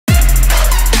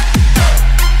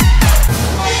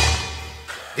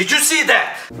Did you see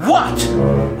that? What?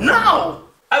 No!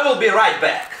 I will be right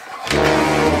back.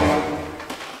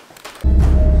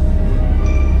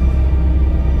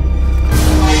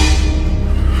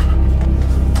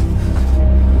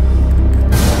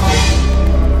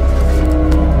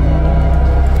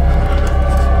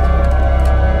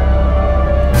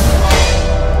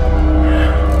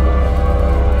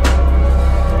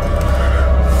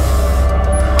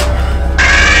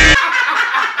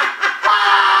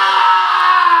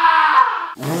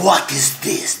 What is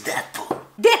this, Deadpool?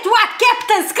 That's what,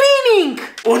 Captain, screaming!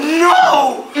 Oh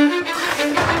no!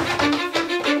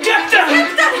 Captain!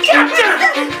 Captain!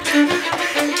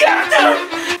 Captain!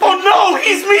 Oh no,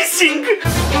 he's missing!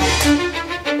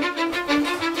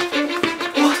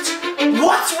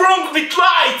 What's wrong with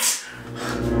lights?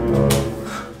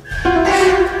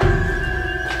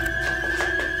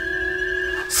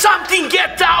 Something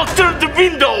get out through the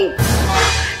window!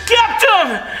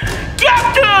 Captain!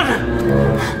 Captain!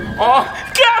 Oh,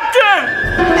 Captain!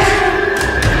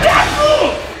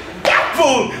 Deadpool!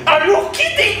 Deadpool! Are you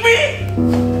kidding me?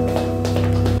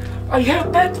 I have a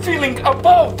bad feeling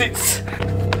about this.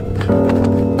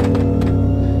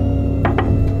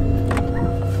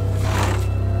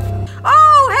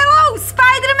 Oh, hello,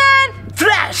 Spider-Man!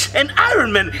 Flash and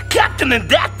Iron Man, Captain and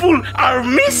Deadpool are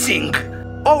missing.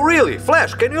 Oh really?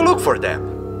 Flash, can you look for them?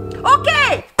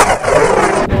 Okay!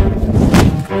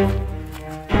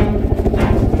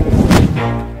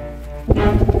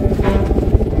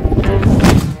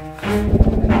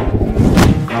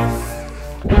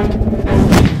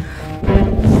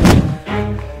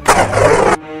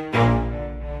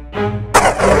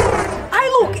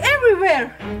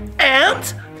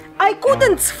 And? I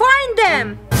couldn't find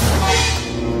them!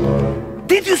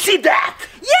 Did you see that?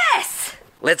 Yes!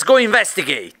 Let's go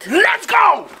investigate. Let's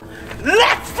go!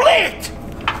 Let's flee!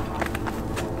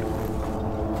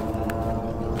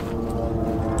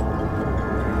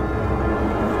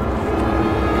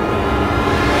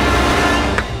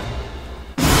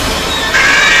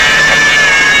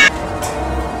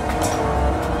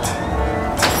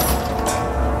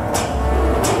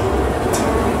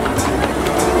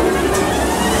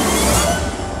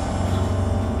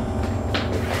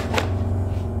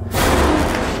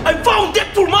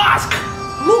 Deadpool mask!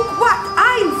 Look what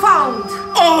I found!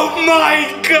 Oh my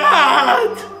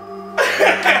god!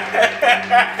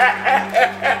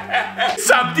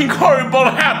 Something horrible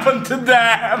happened to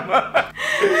them!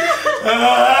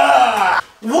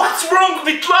 What's wrong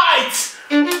with lights?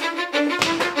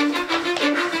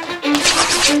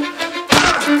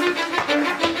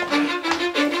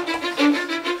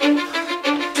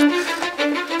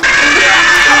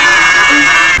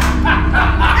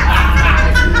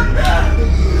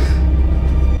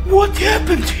 What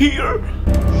happened here?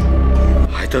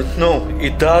 I don't know.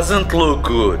 It doesn't look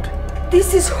good.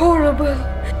 This is horrible.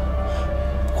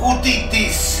 Who did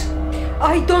this?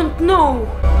 I don't know.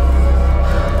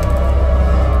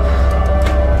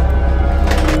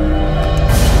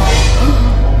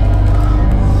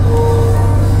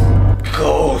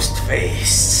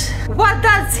 Ghostface. What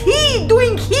does he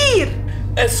doing here?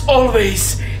 As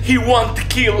always, he want to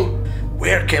kill.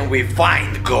 Where can we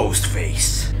find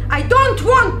Ghostface? I don't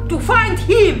want to find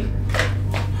him.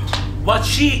 What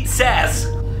she says.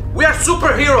 We are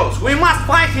superheroes. We must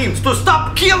find him to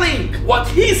stop killing. What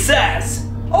he says.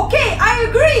 Okay, I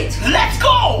agreed. Let's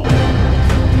go!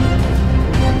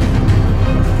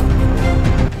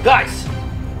 Guys,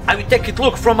 I will take a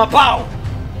look from above.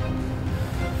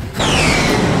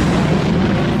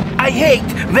 I hate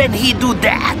when he do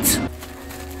that.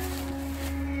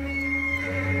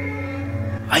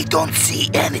 I don't see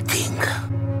anything.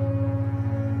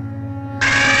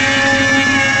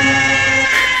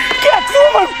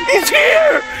 Catwoman is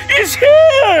here! Is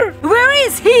here! Where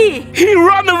is he? He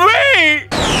ran away!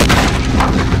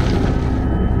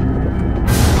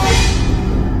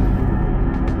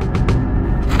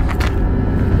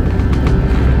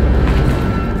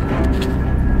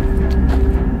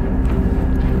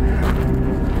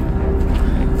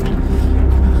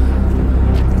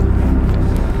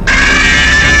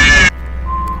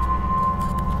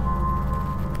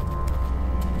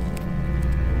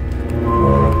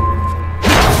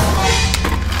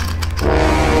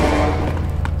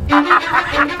 Ha ha ha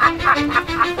ha ha ha!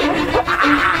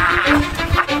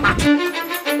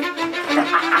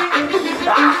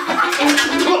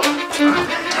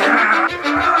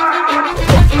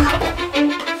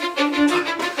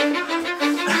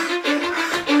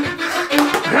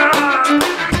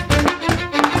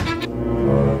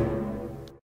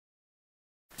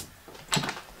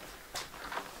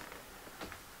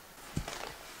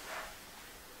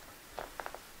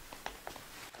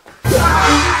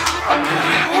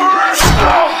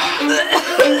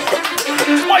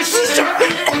 my sister!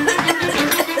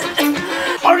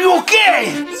 Are you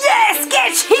okay? Yes,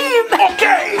 catch him!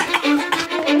 Okay!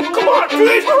 Come on,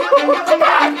 please! Come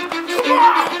on! Come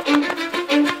on!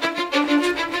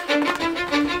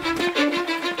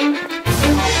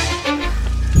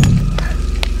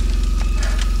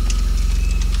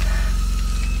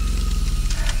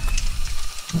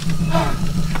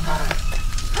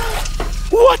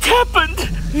 What happened?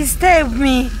 He stabbed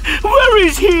me. Where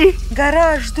is he?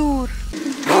 Garage door.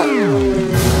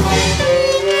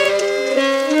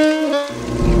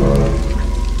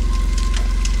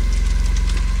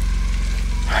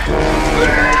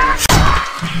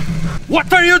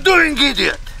 What are you doing,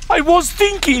 idiot? I was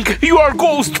thinking you are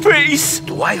Ghostface.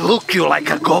 Do I look you like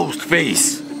a ghost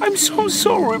face? I'm so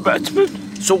sorry,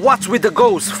 Batman. So what's with the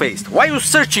ghost face? Why are you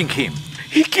searching him?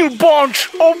 He killed bunch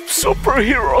of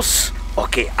superheroes.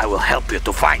 Okay, I will help you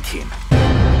to find him.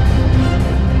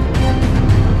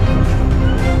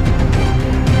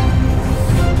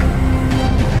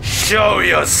 Show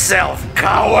yourself,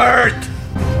 coward!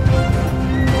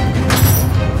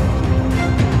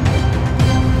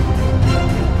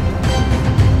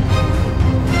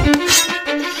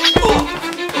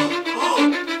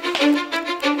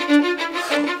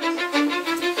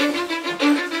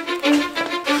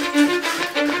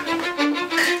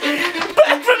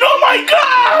 Batman, oh my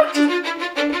God!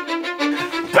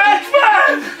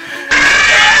 Batman!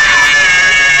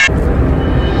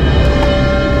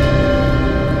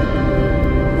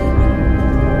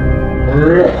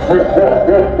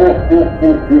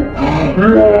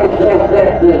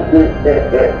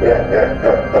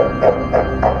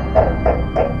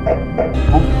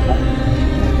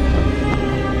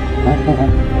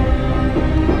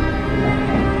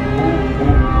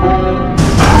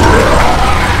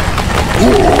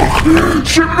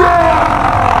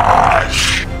 Smash!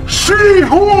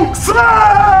 She-Hulk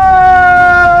smash!